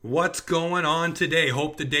What's going on today?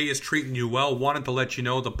 Hope the day is treating you well. Wanted to let you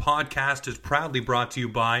know the podcast is proudly brought to you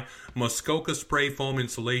by Muskoka Spray Foam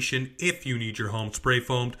Insulation. If you need your home spray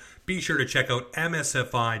foamed, be sure to check out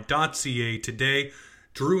msfi.ca today.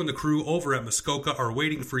 Drew and the crew over at Muskoka are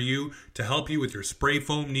waiting for you to help you with your spray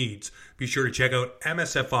foam needs. Be sure to check out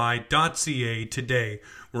msfi.ca today.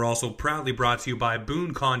 We're also proudly brought to you by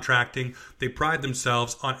Boone Contracting. They pride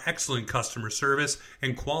themselves on excellent customer service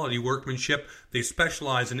and quality workmanship. They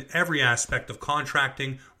specialize in every aspect of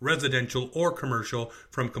contracting, residential or commercial,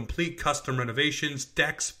 from complete custom renovations,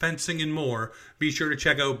 decks, fencing, and more. Be sure to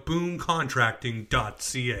check out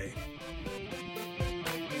boonecontracting.ca.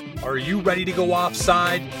 Are you ready to go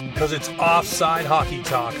offside? Because it's Offside Hockey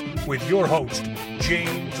Talk with your host,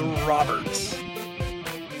 James Roberts.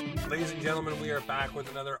 Ladies and gentlemen, we are back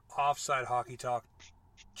with another Offside Hockey Talk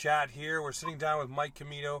chat here. We're sitting down with Mike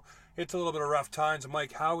Commito. It's a little bit of rough times.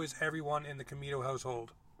 Mike, how is everyone in the Commito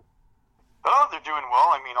household? Oh, they're doing well.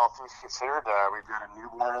 I mean, all things considered, we've got a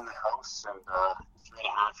newborn in the house and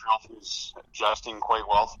 3.5-year-old who's adjusting quite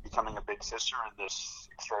well to becoming a big sister in this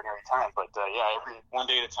extraordinary time. But every one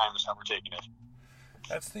day at a time is how we're taking it.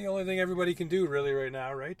 That's the only thing everybody can do really right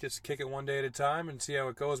now, right? Just kick it one day at a time and see how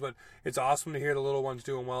it goes. But it's awesome to hear the little ones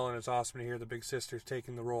doing well, and it's awesome to hear the big sister's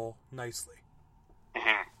taking the role nicely.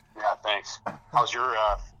 Mm-hmm. Yeah, thanks. How's your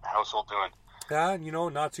household doing? Yeah,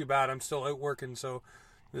 not too bad. I'm still out working, so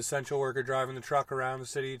the essential worker driving the truck around the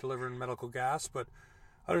city delivering medical gas. But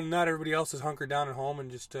other than that, everybody else is hunkered down at home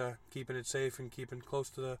and just keeping it safe and keeping close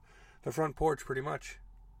to the front porch pretty much.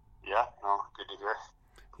 Yeah, no, good to hear.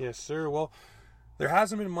 Yes, sir. Well, there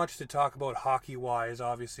hasn't been much to talk about hockey-wise,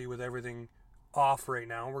 obviously, with everything off right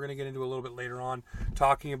now. We're going to get into a little bit later on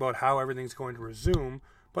talking about how everything's going to resume.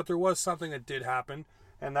 But there was something that did happen,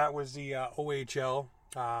 and that was the OHL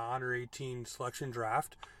Under-18 selection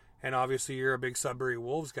draft. And obviously, you're a big Sudbury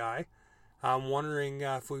Wolves guy. I'm wondering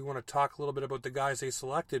if we want to talk a little bit about the guys they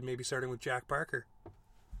selected, maybe starting with Jack Parker.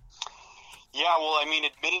 Yeah, well, I mean,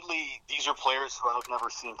 admittedly, these are players who I've never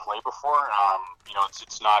seen play before.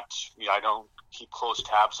 It's not, I don't keep close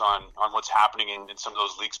tabs on what's happening in some of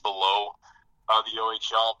those leagues below the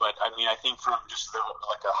OHL. But, I mean, I think from just a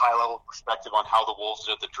high-level perspective on how the Wolves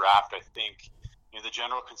did the draft, I think, the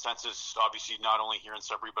general consensus, obviously not only here in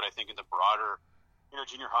Sudbury, but I think in the broader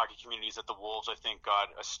junior hockey communities, that the Wolves, I think,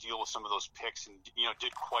 got a steal with some of those picks and,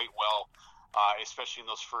 did quite well, especially in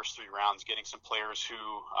those first 3 rounds, getting some players who,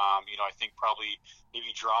 I think probably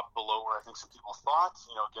maybe dropped below where I think some people thought,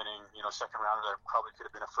 getting, second rounder that probably could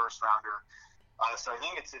have been a first rounder. So I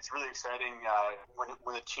think it's really exciting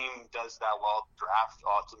when a team does that well draft.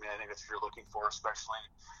 Ultimately, I think that's what you're looking for, especially,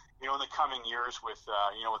 in the coming years with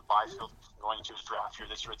Byfield going into his draft year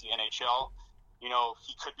this year at the NHL.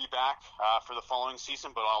 He could be back for the following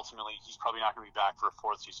season, but ultimately he's probably not going to be back for a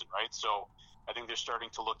 4th season, right? So I think they're starting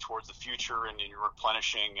to look towards the future and you're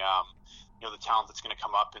replenishing, the talent that's going to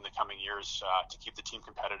come up in the coming years to keep the team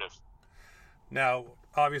competitive. Now,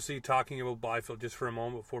 obviously, talking about Byfield just for a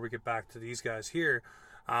moment before we get back to these guys here,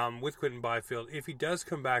 with Quinton Byfield, if he does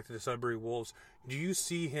come back to the Sudbury Wolves, do you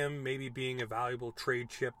see him maybe being a valuable trade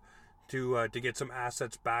chip to get some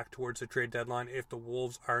assets back towards the trade deadline if the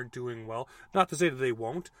Wolves aren't doing well? Not to say that they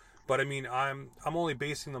won't, but I mean, I'm only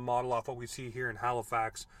basing the model off what we see here in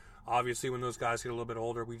Halifax. Obviously, when those guys get a little bit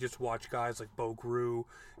older, we just watch guys like Bo Grew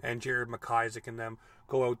and Jared McIsaac and them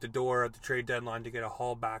go out the door at the trade deadline to get a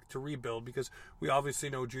haul back to rebuild, because we obviously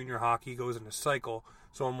know junior hockey goes in a cycle.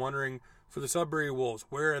 So I'm wondering, for the Sudbury Wolves,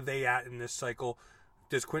 where are they at in this cycle?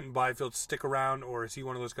 Does Quinton Byfield stick around, or is he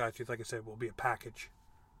one of those guys who, like I said, will be a package?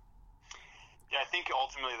 Yeah, I think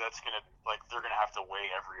ultimately that's they're gonna have to weigh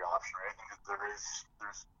every option, right? I think that there's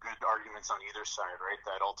good arguments on either side, right?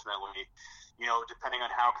 That ultimately, depending on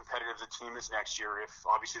how competitive the team is next year, if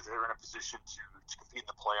obviously they're in a position to compete in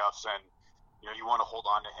the playoffs, and you want to hold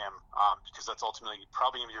on to him because that's ultimately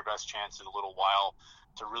probably gonna be your best chance in a little while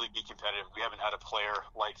to really be competitive. We haven't had a player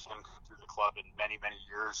like him come through the club in many, many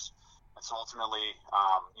years, and so ultimately,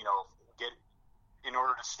 in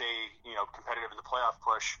order to stay, competitive in the playoff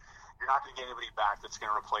push, you're not going to get anybody back that's going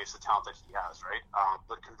to replace the talent that he has, right?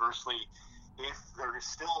 But conversely, if they're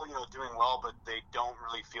still, doing well, but they don't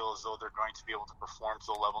really feel as though they're going to be able to perform to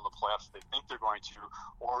the level in the playoffs that they think they're going to,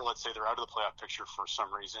 or let's say they're out of the playoff picture for some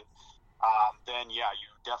reason, then you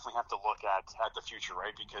definitely have to look at the future,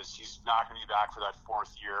 right? Because he's not going to be back for that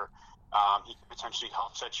 4th year. He could potentially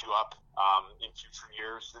help set you up in future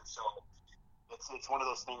years, and so it's one of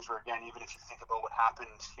those things where, again, even if you think about what happened,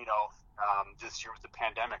 this year with the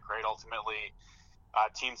pandemic, right? Ultimately,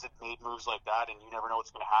 teams that made moves like that, and you never know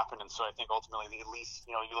what's going to happen. And so I think ultimately, at least,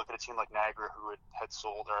 you look at a team like Niagara who had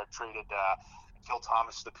sold or had traded Phil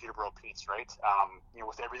Thomas, the Peterborough Petes, right?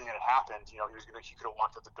 With everything that had happened, he could have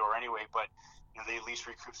walked out the door anyway, but they at least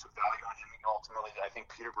recouped some value on him. Ultimately, I think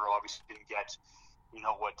Peterborough obviously didn't get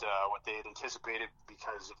what they had anticipated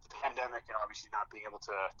because of the pandemic and obviously not being able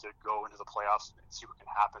to go into the playoffs and see what can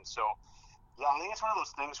happen. So, yeah, I think it's one of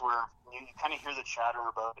those things where you kind of hear the chatter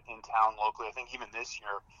about it in town locally. I think even this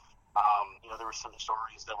year, there were some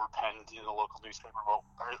stories that were penned in the local newspaper about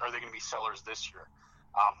are they going to be sellers this year?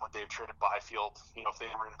 Would they have traded Byfield, if they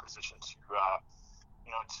were in a position to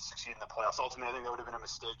succeed in the playoffs? Ultimately, I think that would have been a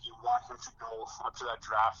mistake. You want him to go up to that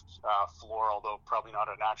draft floor, although probably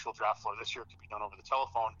not an actual draft floor this year. It could be done over the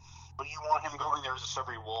telephone. But you want him going there as a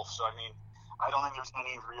Sudbury Wolf. So, I mean, I don't think there's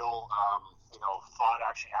any real, thought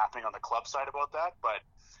actually happening on the club side about that. But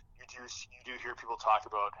you do hear people talk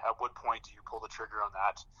about at what point do you pull the trigger on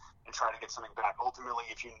that and try to get something back. Ultimately,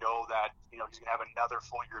 if you know that, he's going to have another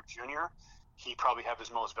full year of junior, he probably have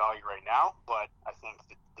his most value right now, but I think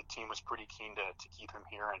the team was pretty keen to keep him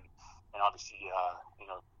here and obviously,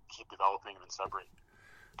 keep developing him in Sudbury.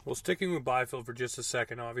 Well, sticking with Byfield for just a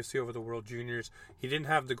second, obviously over the World Juniors, he didn't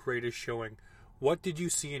have the greatest showing. What did you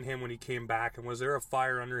see in him when he came back, and was there a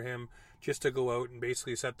fire under him just to go out and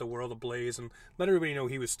basically set the world ablaze and let everybody know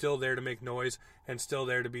he was still there to make noise and still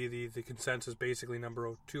there to be the consensus, basically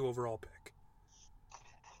number 2 overall pick?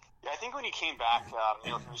 Yeah, I think when he came back,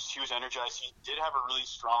 he was energized. He did have a really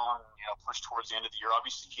strong, push towards the end of the year.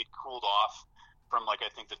 Obviously, he had cooled off from, I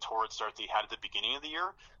think the torrid start that he had at the beginning of the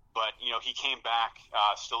year. But, he came back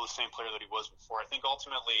still the same player that he was before. I think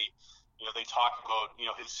ultimately, they talk about,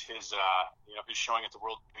 his showing at the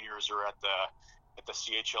World Juniors or at the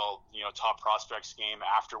CHL, top prospects game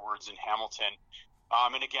afterwards in Hamilton.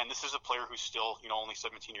 And again, this is a player who's still, only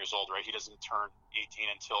 17 years old, right? He doesn't turn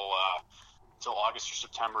 18 until August or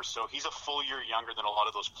September. So he's a full year younger than a lot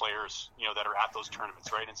of those players, that are at those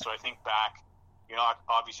tournaments, right? And so I think back,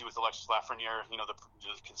 obviously with Alexis Lafreniere, the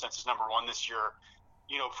consensus number 1 this year,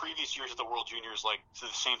 previous years at the World Juniors, so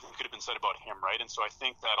the same thing could have been said about him, right? And so I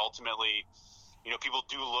think that ultimately, people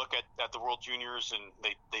do look at the World Juniors and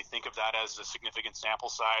they think of that as a significant sample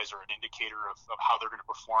size or an indicator of how they're going to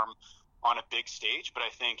perform on a big stage. But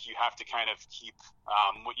I think you have to kind of keep,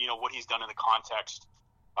 what he's done in the context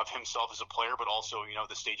of himself as a player, but also,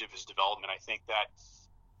 the stage of his development. I think that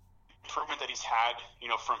improvement that he's had,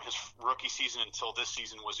 from his rookie season until this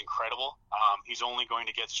season was incredible. He's only going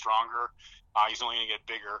to get stronger. He's only going to get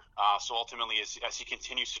bigger. So ultimately, as he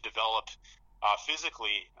continues to develop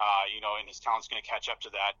physically, and his talent's going to catch up to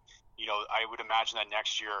that, I would imagine that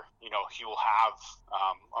next year, he will have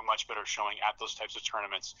a much better showing at those types of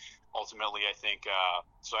tournaments. Ultimately, I think,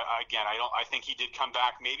 I think he did come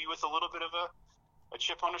back maybe with a little bit of a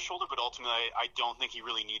chip on his shoulder, but ultimately I don't think he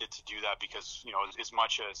really needed to do that because, as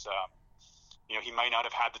much as, he might not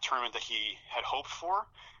have had the tournament that he had hoped for,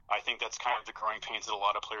 I think that's kind of the growing pains that a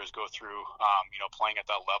lot of players go through, playing at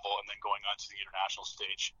that level and then going on to the international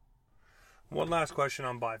stage. One last question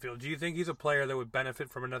on Byfield. Do you think he's a player that would benefit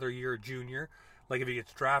from another year junior? Like if he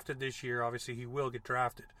gets drafted this year, obviously he will get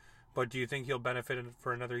drafted, but do you think he'll benefit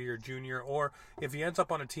for another year junior? Or if he ends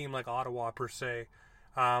up on a team like Ottawa per se,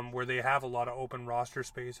 where they have a lot of open roster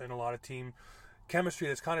space and a lot of team chemistry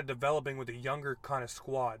that's kind of developing with a younger kind of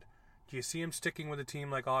squad, do you see him sticking with a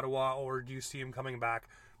team like Ottawa, or do you see him coming back,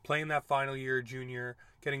 playing that final year junior,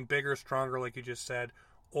 getting bigger, stronger like you just said,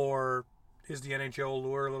 or is the NHL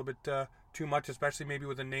lure a little bit too much, especially maybe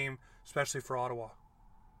with a name, especially for Ottawa?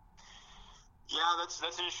 Yeah, that's an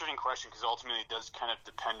interesting question because ultimately it does kind of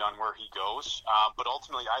depend on where he goes. But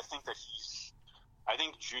ultimately, I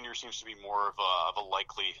think junior seems to be more of a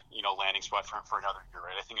likely, landing spot for him for another year,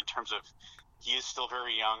 right? I think in terms of he is still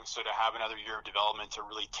very young, so to have another year of development to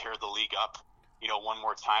really tear the league up, one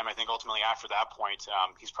more time, I think ultimately after that point,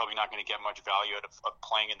 he's probably not going to get much value out of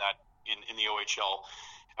playing in the OHL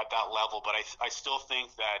at that level. But I still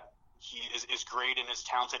think that he is great and as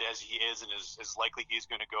talented as he is and as likely he's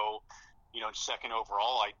going to go, second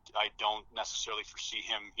overall. I don't necessarily foresee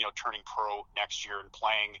him, turning pro next year and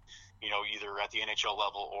playing, either at the NHL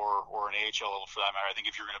level or an AHL level for that matter. I think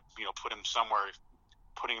if you're going to, put him somewhere,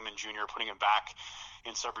 putting him in junior, putting him back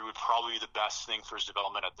in Sudbury would probably be the best thing for his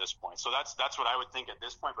development at this point. So that's what I would think at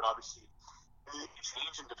this point. But obviously, it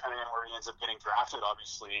change and depending on where he ends up getting drafted,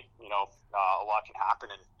 obviously, a lot can happen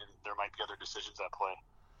and there might be other decisions at play.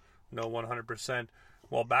 No, 100%.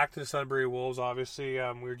 Well, back to the Sudbury Wolves, obviously.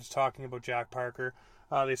 We were just talking about Jack Parker.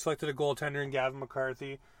 They selected a goaltender in Gavin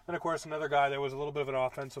McCarthy. And, of course, another guy that was a little bit of an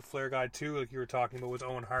offensive flair guy, too, like you were talking about, was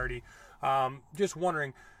Owen Hardy. Just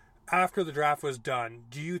wondering, after the draft was done,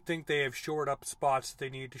 do you think they have shored up spots that they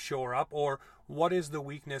need to shore up, or what is the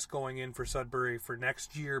weakness going in for Sudbury for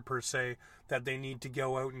next year per se that they need to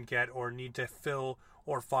go out and get or need to fill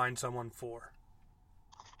or find someone for?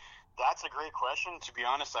 That's a great question. To be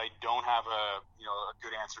honest, I don't have a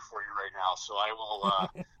good answer for you right now, so I will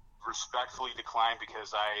respectfully decline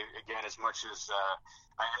because again, as much as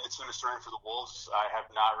I am the team historian for the Wolves, I have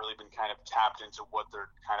not really been kind of tapped into what they're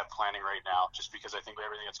kind of planning right now, just because I think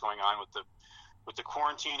everything that's going on with the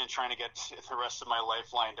quarantine and trying to get the rest of my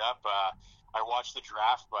life lined up. I watched the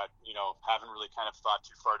draft, but haven't really kind of thought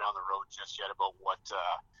too far down the road just yet about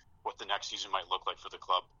what the next season might look like for the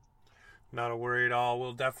club. Not a worry at all.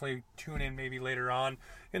 We'll definitely tune in maybe later on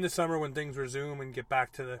in the summer when things resume and get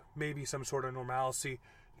back to maybe some sort of normalcy.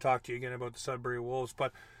 Talk to you again about the Sudbury Wolves.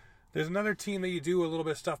 But there's another team that you do a little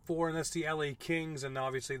bit of stuff for, and that's the LA Kings. And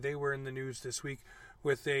obviously they were in the news this week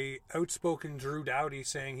with a outspoken Drew Doughty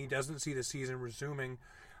saying he doesn't see the season resuming.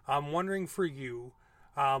 I'm wondering for you,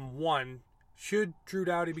 one, should Drew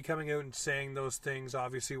Doughty be coming out and saying those things?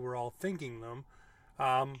 Obviously we're all thinking them.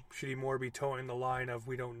 Should he more be towing the line of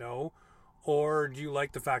we don't know? Or do you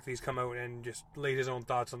like the fact that he's come out and just laid his own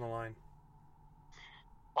thoughts on the line?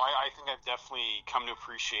 Well, I think I've definitely come to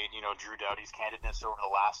appreciate, Drew Doughty's candidness over the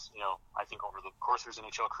last, I think over the course of his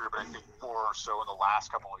NHL career, but I think more so in the last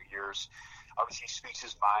couple of years. Obviously, he speaks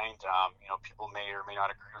his mind. People may or may not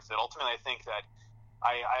agree with it. Ultimately, I think that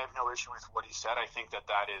I have no issue with what he said. I think that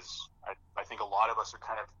is, I think a lot of us are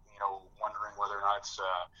kind of, wondering whether or not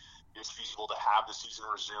it's feasible to have the season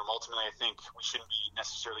resume. Ultimately, I think we shouldn't be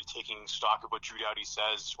necessarily taking stock of what Drew Doughty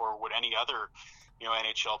says or what any other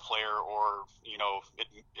NHL player or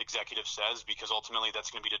executive says, because ultimately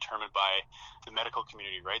that's going to be determined by the medical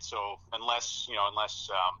community, right? So unless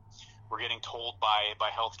we're getting told by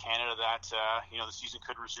Health Canada that the season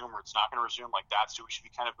could resume or it's not going to resume, like that's who we should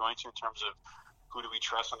be kind of going to in terms of who do we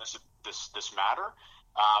trust on this matter.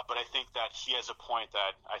 But I think that he has a point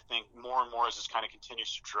that I think more and more as this kind of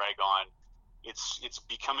continues to drag on, it's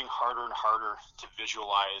becoming harder and harder to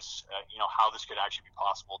visualize how this could actually be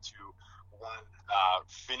possible to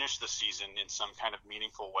finish the season in some kind of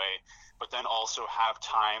meaningful way, but then also have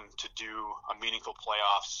time to do a meaningful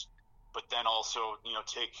playoffs, but then also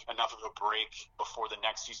take enough of a break before the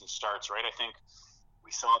next season starts, right? I think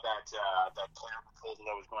we saw that player proposal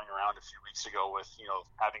that was going around a few weeks ago with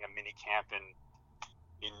having a mini camp in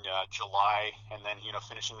July and then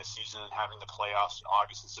finishing the season and having the playoffs in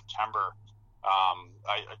August and September.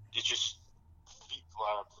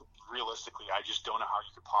 Realistically, I just don't know how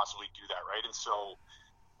you could possibly do that, right? And so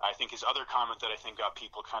I think his other comment that I think got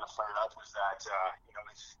people kind of fired up was that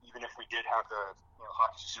even if we did have the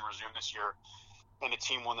hockey season resume this year and a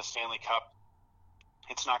team won the Stanley Cup,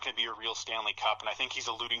 it's not going to be a real Stanley Cup. And I think he's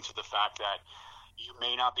alluding to the fact that you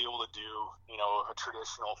may not be able to do a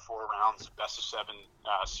traditional 4 rounds best of 7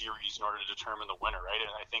 series in order to determine the winner, right?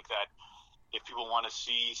 And I think that if people want to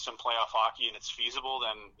see some playoff hockey and it's feasible,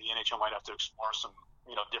 then the NHL might have to explore some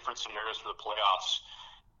different scenarios for the playoffs.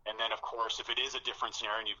 And then, of course, if it is a different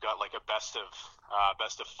scenario and you've got like a best of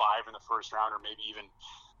 5 in the first round, or maybe even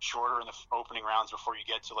shorter in the opening rounds before you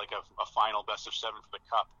get to like a final best of 7 for the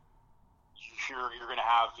Cup, you're going to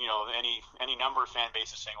have any number of fan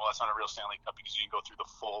bases saying, well, that's not a real Stanley Cup because you can go through the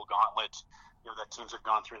full gauntlet that teams have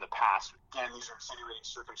gone through in the past. Again, these are extenuating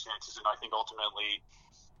circumstances, and I think ultimately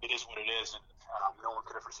it is what it is, and no one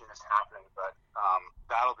could have foreseen this happening. But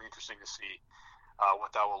that'll be interesting to see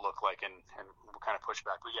what that will look like, and we'll kind of push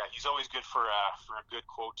back. But yeah, he's always good for a good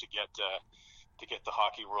quote to get the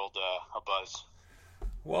hockey world a buzz.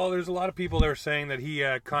 Well, there's a lot of people that are saying that he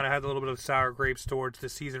kind of had a little bit of sour grapes towards the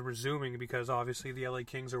season resuming because obviously the LA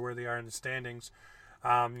Kings are where they are in the standings.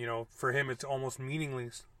 For him it's almost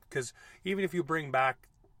meaningless because even if you bring back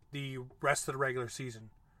the rest of the regular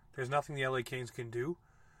season, there's nothing the LA Kings can do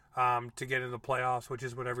to get into the playoffs, which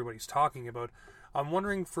is what everybody's talking about. I'm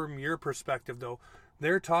wondering from your perspective, though,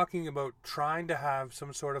 they're talking about trying to have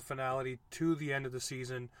some sort of finality to the end of the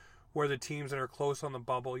season where the teams that are close on the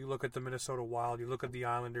bubble, you look at the Minnesota Wild, you look at the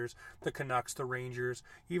Islanders, the Canucks, the Rangers,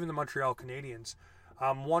 even the Montreal Canadiens.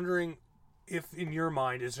 I'm wondering if, in your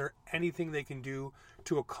mind, is there anything they can do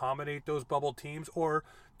to accommodate those bubble teams? Or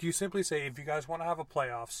do you simply say, if you guys want to have a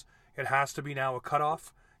playoffs, it has to be now a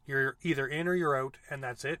cutoff? You're either in or you're out, and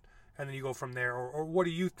that's it, and then you go from there? Or what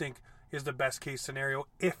do you think is the best case scenario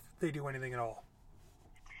if they do anything at all?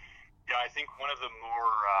 Yeah, I think one of the more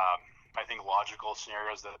logical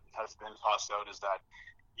scenarios that has been tossed out is that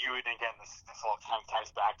you would, again, this all kind of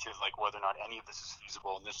ties back to like whether or not any of this is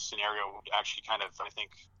feasible. And this scenario would actually kind of, I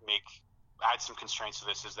think, add some constraints to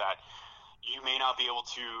this, is that you may not be able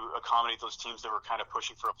to accommodate those teams that were kind of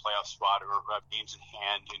pushing for a playoff spot or have games in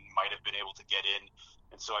hand and might have been able to get in.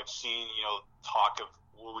 And so I've seen, talk of,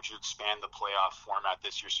 well, would you expand the playoff format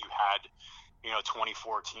this year? So you had,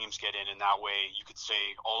 24 teams get in, and that way you could say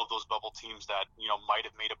all of those bubble teams that, might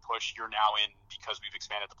have made a push, you're now in because we've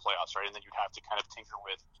expanded the playoffs, right? And then you'd have to kind of tinker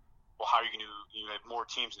with, well, how are you going to, you have more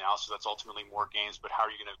teams now, so that's ultimately more games, but how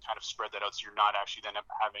are you going to kind of spread that out so you're not actually then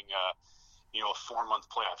having a 4-month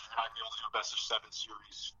playoff? You're not going to be able to do a best of 7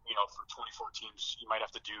 series, for 24 teams. You might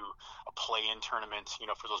have to do a play-in tournament,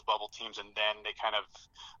 for those bubble teams, and then they kind of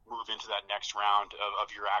move into that next round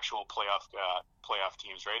of your actual playoff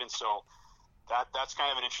teams, right? And so that's kind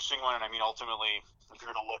of an interesting one. And I mean, ultimately, if you're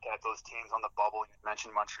going to look at those teams on the bubble, you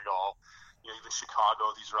mentioned Montreal, even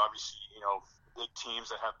Chicago. These are obviously, big teams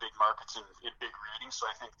that have big markets and big ratings. So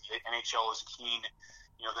I think the NHL is keen,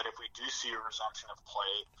 that if we do see a resumption of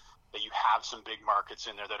play, that you have some big markets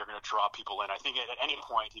in there that are going to draw people in. I think at any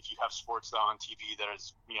point, if you have sports on TV that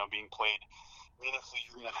is, being played meaningfully,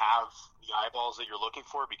 you're going to have the eyeballs that you're looking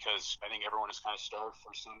for, because I think everyone is kind of starved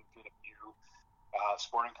for some kind of new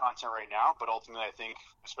sporting content right now. But ultimately, I think,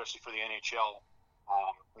 especially for the NHL,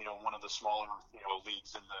 one of the smaller,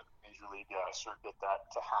 leagues in the Major League circuit, that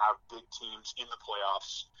to have big teams in the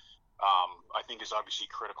playoffs, I think is obviously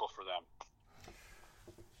critical for them.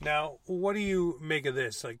 Now, what do you make of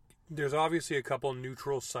this? Like, there's obviously a couple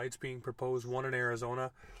neutral sites being proposed, one in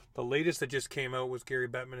Arizona. The latest that just came out was Gary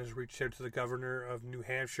Bettman has reached out to the governor of New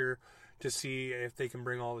Hampshire to see if they can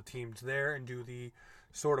bring all the teams there and do the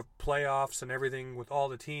sort of playoffs and everything with all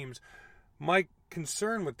the teams. My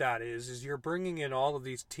concern with that is you're bringing in all of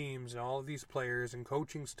these teams and all of these players and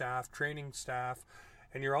coaching staff, training staff,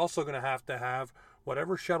 and you're also going to have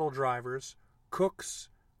whatever shuttle drivers, cooks,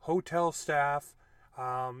 hotel staff,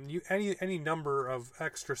 any number of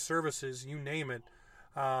extra services, you name it,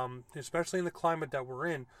 especially in the climate that we're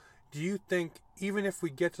in. Do you think, even if we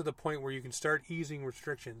get to the point where you can start easing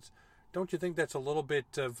restrictions, don't you think that's a little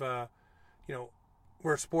bit of,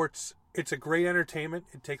 where sports, it's a great entertainment,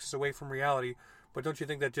 it takes us away from reality, but don't you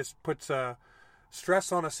think that just puts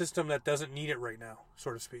stress on a system that doesn't need it right now,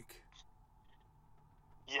 so to speak?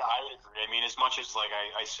 Yeah, I would agree. I mean, as much as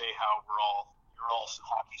I say how you're all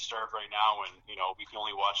hockey starved right now, and we can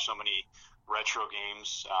only watch so many retro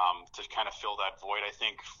games to kind of fill that void. I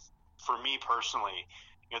think for me personally,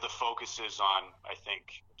 the focus is on, I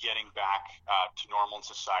think, getting back to normal in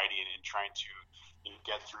society and trying to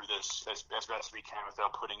get through this as best we can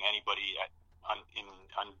without putting anybody in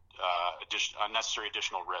unnecessary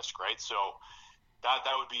additional risk, right? So that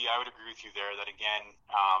would be, I would agree with you there that, again,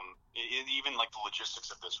 even like the logistics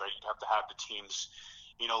of this, right? You'd have to have the teams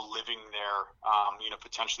living there,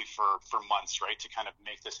 potentially for months, right, to kind of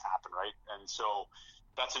make this happen, right? And so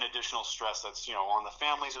that's an additional stress that's, on the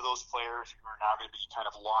families of those players who are now going to be kind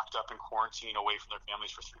of locked up in quarantine away from their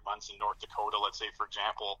families for 3 months in North Dakota, let's say, for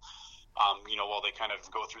example, while they kind of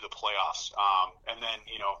go through the playoffs. And then,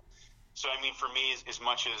 so I mean, for me, as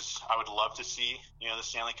much as I would love to see, the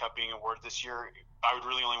Stanley Cup being awarded this year, I would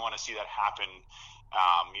really only want to see that happen,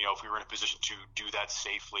 if we were in a position to do that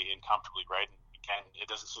safely and comfortably, right? And it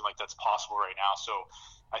doesn't seem like that's possible right now. So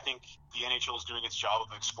I think the NHL is doing its job of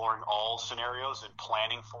exploring all scenarios and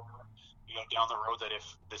planning for, down the road, that if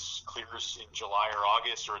this clears in July or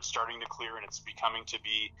August, or it's starting to clear and it's becoming to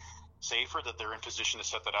be safer, that they're in position to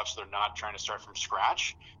set that up so they're not trying to start from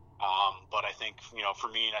scratch. But I think, for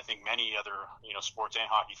me, and I think many other, sports and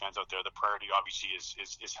hockey fans out there, the priority obviously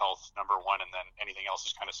is health, number one, and then anything else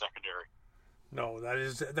is kind of secondary. No, that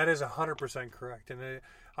is 100% correct. And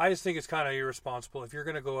I just think it's kind of irresponsible if you're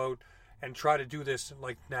going to go out and try to do this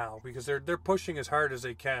like now, because they're pushing as hard as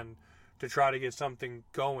they can to try to get something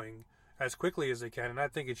going as quickly as they can. And I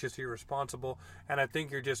think it's just irresponsible. And I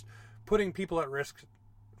think you're just putting people at risk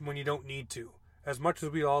when you don't need to. As much as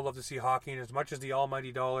we all love to see hockey, and as much as the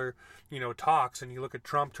almighty dollar, talks, and you look at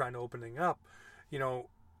Trump trying to open things up,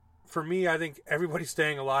 for me, I think everybody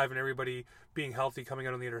staying alive and everybody being healthy coming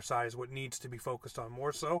out on the other side is what needs to be focused on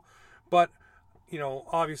more so. But,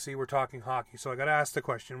 obviously we're talking hockey, so I got to ask the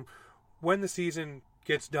question, when the season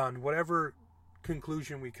gets done, whatever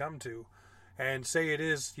conclusion we come to, and say it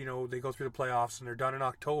is, they go through the playoffs and they're done in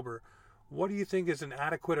October, what do you think is an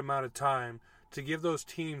adequate amount of time to give those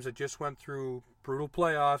teams that just went through brutal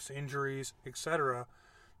playoffs, injuries, etc.,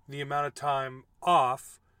 the amount of time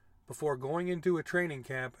off before going into a training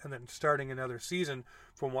camp and then starting another season?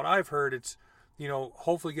 From what I've heard, it's,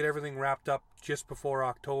 hopefully get everything wrapped up just before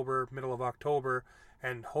October, middle of October,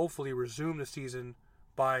 and hopefully resume the season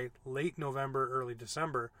by late November, early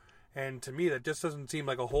December. And to me, that just doesn't seem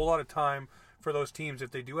like a whole lot of time for those teams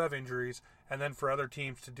if they do have injuries, and then for other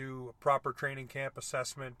teams to do a proper training camp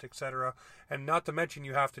assessment, etc. And not to mention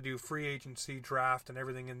you have to do free agency, draft, and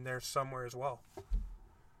everything in there somewhere as well.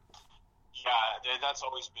 Yeah, that's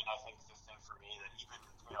always been, I think, the thing for me, that even,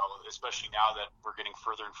 especially now that we're getting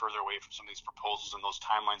further and further away from some of these proposals, and those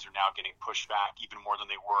timelines are now getting pushed back even more than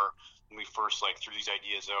they were when we first threw these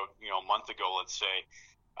ideas out, a month ago, let's say.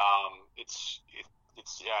 I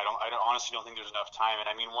honestly don't think there's enough time. And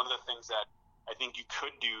I mean, one of the things that I think you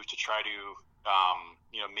could do to try to,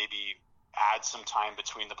 maybe add some time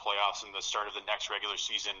between the playoffs and the start of the next regular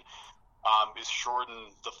season, is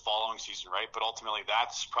shorten the following season, right? But ultimately,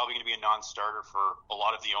 that's probably going to be a non-starter for a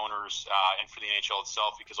lot of the owners and for the NHL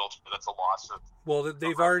itself, because ultimately that's a loss of. Well,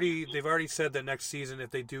 they've already said that next season,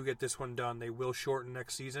 if they do get this one done, they will shorten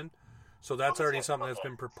next season. So that's already something that's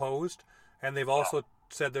been proposed, and they've also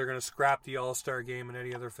said they're going to scrap the All-Star game and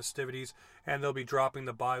any other festivities, and they'll be dropping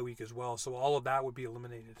the bye week as well. So all of that would be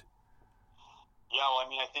eliminated. Yeah, well, I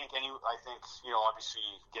mean, I think obviously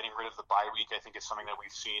getting rid of the bye week, I think is something that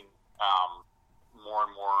we've seen more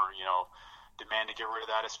and more, demand to get rid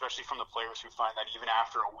of that, especially from the players who find that even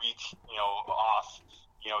after a week, off,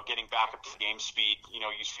 getting back up to game speed, you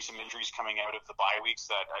see some injuries coming out of the bye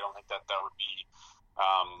weeks that I don't think that would be,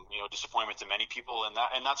 disappointment to many people. And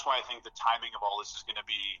that's why I think the timing of all this is going to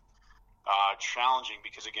be challenging,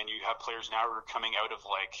 because again, you have players now who are coming out of,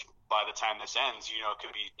 by the time this ends, it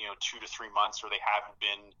could be 2 to 3 months where they haven't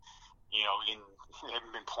been they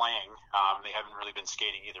haven't been playing. They haven't really been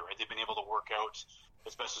skating either, right? They've been able to work out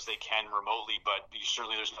as best as they can remotely, but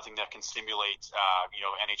certainly there's nothing that can simulate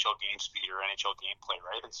NHL game speed or NHL gameplay,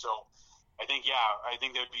 right? And so I think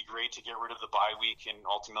that would be great to get rid of the bye week and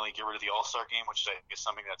ultimately get rid of the All-Star game, which I think is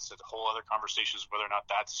something that's a whole other conversation, is whether or not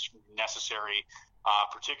that's necessary,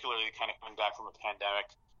 particularly kind of coming back from a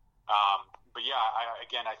pandemic. But yeah,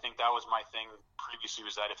 I think that was my thing previously,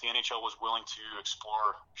 was that if the NHL was willing to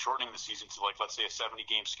explore shortening the season to, let's say, a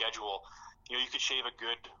 70-game schedule, you could shave a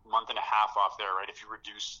good month and a half off there, right? If you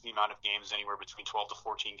reduce the amount of games anywhere between 12 to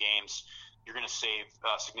 14 games, you're going to save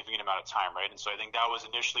a significant amount of time, right? And so I think that was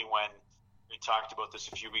initially when we talked about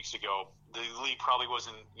this a few weeks ago. The league probably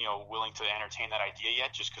wasn't, willing to entertain that idea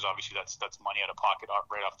yet, just because obviously that's money out of pocket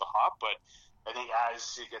right off the hop. But I think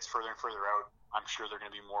as it gets further and further out, I'm sure they're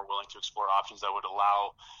going to be more willing to explore options that would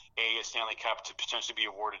allow a Stanley Cup to potentially be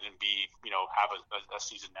awarded and B, have a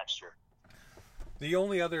season next year. The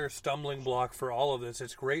only other stumbling block for all of this,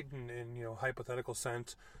 it's great in hypothetical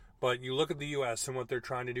sense, but you look at the U.S. and what they're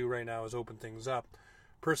trying to do right now is open things up.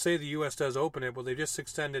 Per se, the U.S. does open it, but they just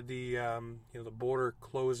extended the the border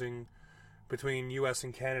closing between U.S.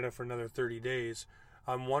 and Canada for another 30 days.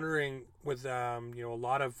 I'm wondering, with a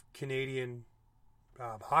lot of Canadian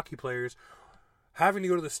hockey players having to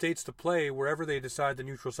go to the States to play wherever they decide the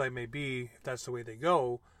neutral site may be, if that's the way they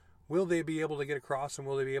go, will they be able to get across and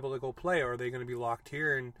will they be able to go play? Or are they going to be locked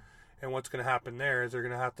here? And what's going to happen there? Is there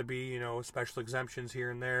going to have to be, special exemptions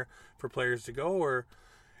here and there for players to go? Or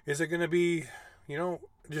is it going to be,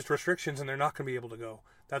 just restrictions and they're not going to be able to go?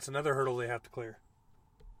 That's another hurdle they have to clear.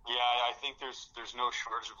 Yeah, I think there's no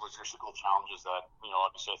shortage of logistical challenges that,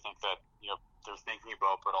 obviously I think that, they're thinking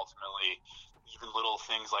about, but ultimately even little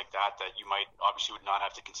things like that you might obviously would not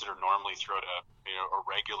have to consider normally throughout a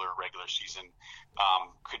regular season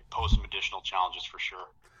could pose some additional challenges for sure.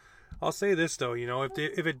 I'll say this though,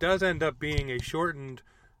 if it does end up being a shortened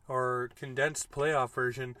or condensed playoff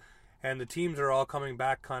version and the teams are all coming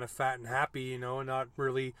back kind of fat and happy, not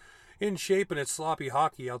really in shape and it's sloppy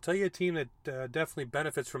hockey, I'll tell you a team that definitely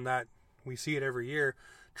benefits from that. We see it every year.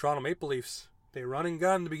 Toronto Maple Leafs. They run and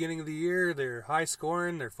gun at the beginning of the year. They're high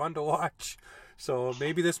scoring. They're fun to watch. So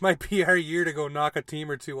maybe this might be our year to go knock a team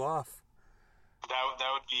or two off. That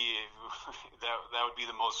would be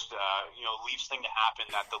the most Leafs thing to happen.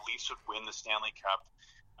 That the Leafs would win the Stanley Cup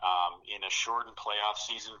in a shortened playoff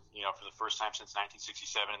season. For the first time since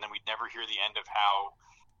 1967, and then we'd never hear the end of how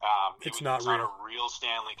it's not a real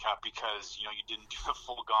Stanley Cup because you didn't do the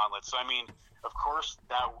full gauntlet. So I mean, of course,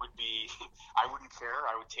 that would be. I wouldn't care.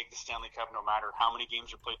 I would take the Stanley Cup no matter how many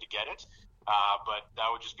games are played to get it. But that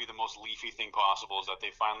would just be the most Leafy thing possible, is that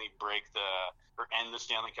they finally end the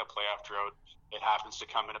Stanley Cup playoff drought. It happens to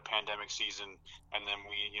come in a pandemic season, and then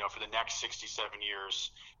we, for the next 67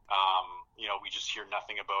 years, we just hear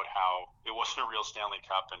nothing about how it wasn't a real Stanley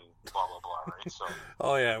Cup and blah, blah, blah, right? So.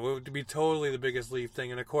 Oh, yeah, it would be totally the biggest Leaf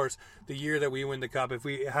thing. And, of course, the year that we win the Cup, if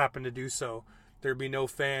we happen to do so, there'd be no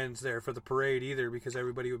fans there for the parade either because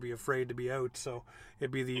everybody would be afraid to be out. So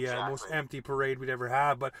it'd be the most empty parade we'd ever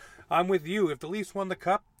have. But I'm with you. If the Leafs won the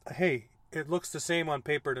Cup, hey, it looks the same on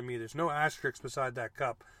paper to me. There's no asterisk beside that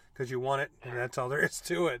Cup because you won it, and that's all there is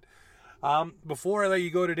to it. Before I let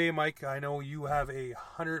you go today, Mike, I know you have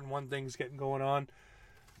 101 things getting going on.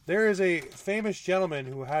 There is a famous gentleman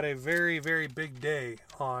who had a very, very big day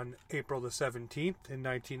on April the 17th in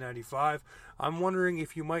 1995. I'm wondering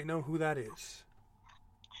if you might know who that is.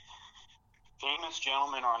 Famous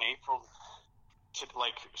gentleman on April...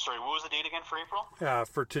 what was the date again for April?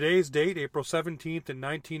 For today's date, April 17th in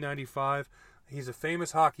 1995, he's a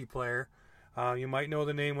famous hockey player. You might know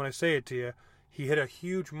the name when I say it to you. He hit a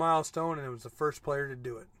huge milestone, and it was the first player to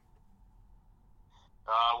do it.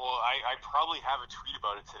 I probably have a tweet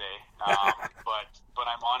about it today, but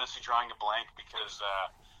I'm honestly drawing a blank because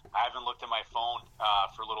I haven't looked at my phone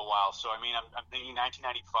for a little while. So, I mean, I'm thinking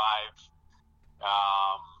 1995.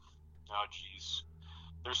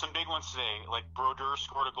 There's some big ones today. Like Brodeur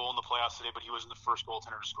scored a goal in the playoffs today, but he wasn't the first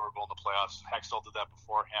goaltender to score a goal in the playoffs. Hextall did that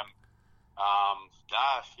before him.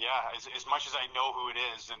 As much as I know who it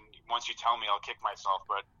is, and once you tell me, I'll kick myself.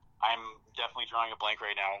 But I'm definitely drawing a blank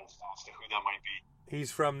right now as to who that might be.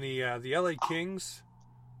 He's from the LA Kings,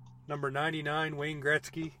 number 99, Wayne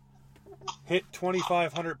Gretzky. Hit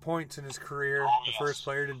 2,500 points in his career, the first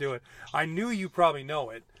player to do it. I knew you probably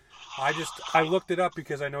know it. I looked it up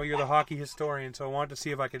because I know you're the hockey historian, so I wanted to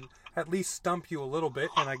see if I could at least stump you a little bit,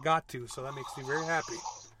 and I got to, so that makes me very happy.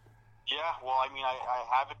 Yeah, well, I mean, I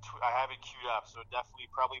have it queued up, so it definitely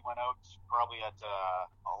probably went out at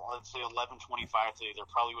let's say 11:25 today. There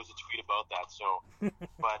probably was a tweet about that, so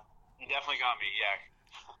but you definitely got me, yeah.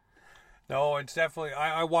 No, it's definitely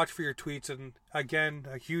I watch for your tweets, and again,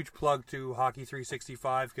 a huge plug to Hockey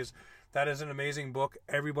 365 because that is an amazing book.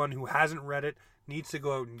 Everyone who hasn't read it needs to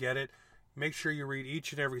go out and get it. Make sure you read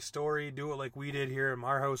each and every story. Do it like we did here in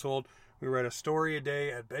our household. We read a story a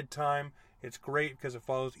day at bedtime. It's great because it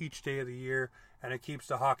follows each day of the year and it keeps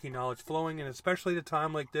the hockey knowledge flowing. And especially at a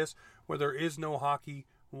time like this where there is no hockey,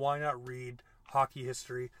 why not read hockey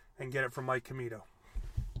history and get it from Mike Commito?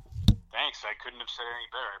 Thanks. I couldn't have said it any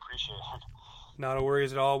better. I appreciate it. Not a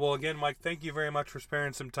worries at all. Well, again, Mike, thank you very much for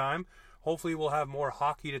sparing some time. Hopefully we'll have more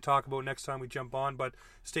hockey to talk about next time we jump on. But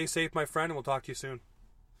stay safe, my friend, and we'll talk to you soon.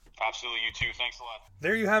 Absolutely, you too. Thanks a lot.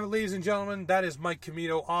 There you have it, ladies and gentlemen. That is Mike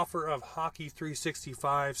Commito, author of Hockey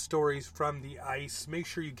 365, Stories from the Ice. Make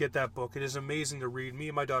sure you get that book. It is amazing to read. Me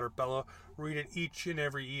and my daughter Bella read it each and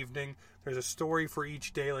every evening. There's a story for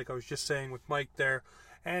each day, like I was just saying with Mike there.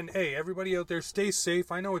 And, hey, everybody out there, stay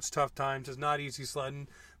safe. I know it's tough times. It's not easy sledding.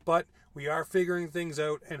 But we are figuring things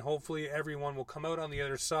out, and hopefully everyone will come out on the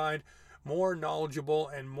other side more knowledgeable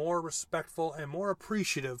and more respectful and more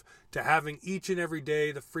appreciative to having each and every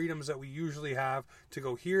day the freedoms that we usually have to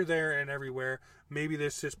go here, there, and everywhere. Maybe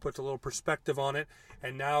this just puts a little perspective on it,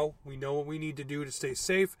 and now we know what we need to do to stay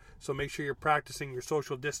safe, so make sure you're practicing your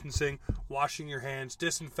social distancing, washing your hands,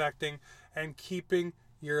 disinfecting, and keeping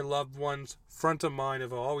your loved ones front of mind.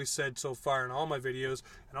 I've always said so far in all my videos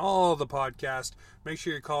and all the podcasts, make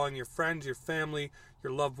sure you're calling your friends, your family,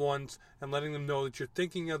 your loved ones, and letting them know that you're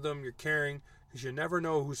thinking of them, you're caring, because you never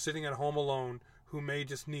know who's sitting at home alone who may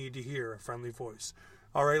just need to hear a friendly voice.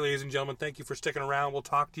 All right, ladies and gentlemen, thank you for sticking around. We'll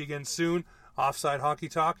talk to you again soon. Offside Hockey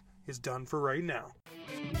Talk is done for right now.